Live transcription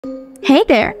Hey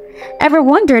there! Ever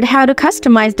wondered how to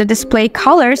customize the display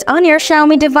colors on your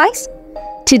Xiaomi device?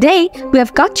 Today, we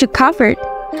have got you covered.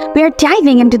 We are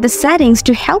diving into the settings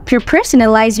to help you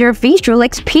personalize your visual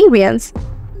experience.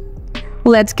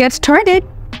 Let's get started.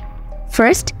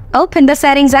 First, open the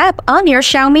Settings app on your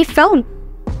Xiaomi phone.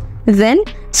 Then,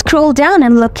 scroll down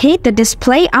and locate the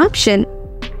display option.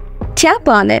 Tap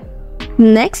on it.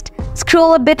 Next,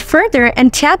 scroll a bit further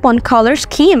and tap on Color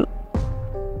Scheme.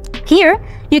 Here,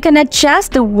 you can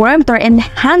adjust the warmth or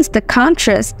enhance the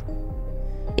contrast.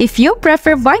 If you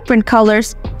prefer vibrant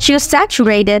colors, choose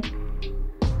Saturated.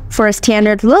 For a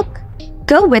standard look,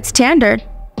 go with Standard.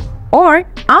 Or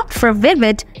opt for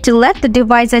Vivid to let the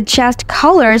device adjust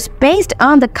colors based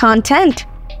on the content.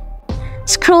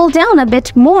 Scroll down a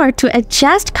bit more to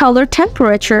adjust color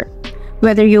temperature,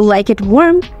 whether you like it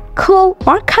warm, cool,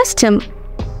 or custom.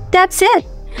 That's it!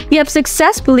 You have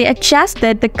successfully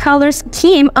adjusted the color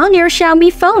scheme on your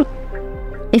Xiaomi phone.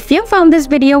 If you found this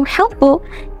video helpful,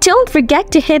 don't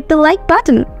forget to hit the like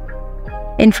button.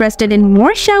 Interested in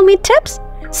more Xiaomi tips?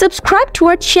 Subscribe to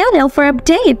our channel for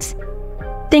updates.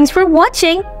 Thanks for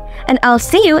watching, and I'll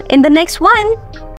see you in the next one.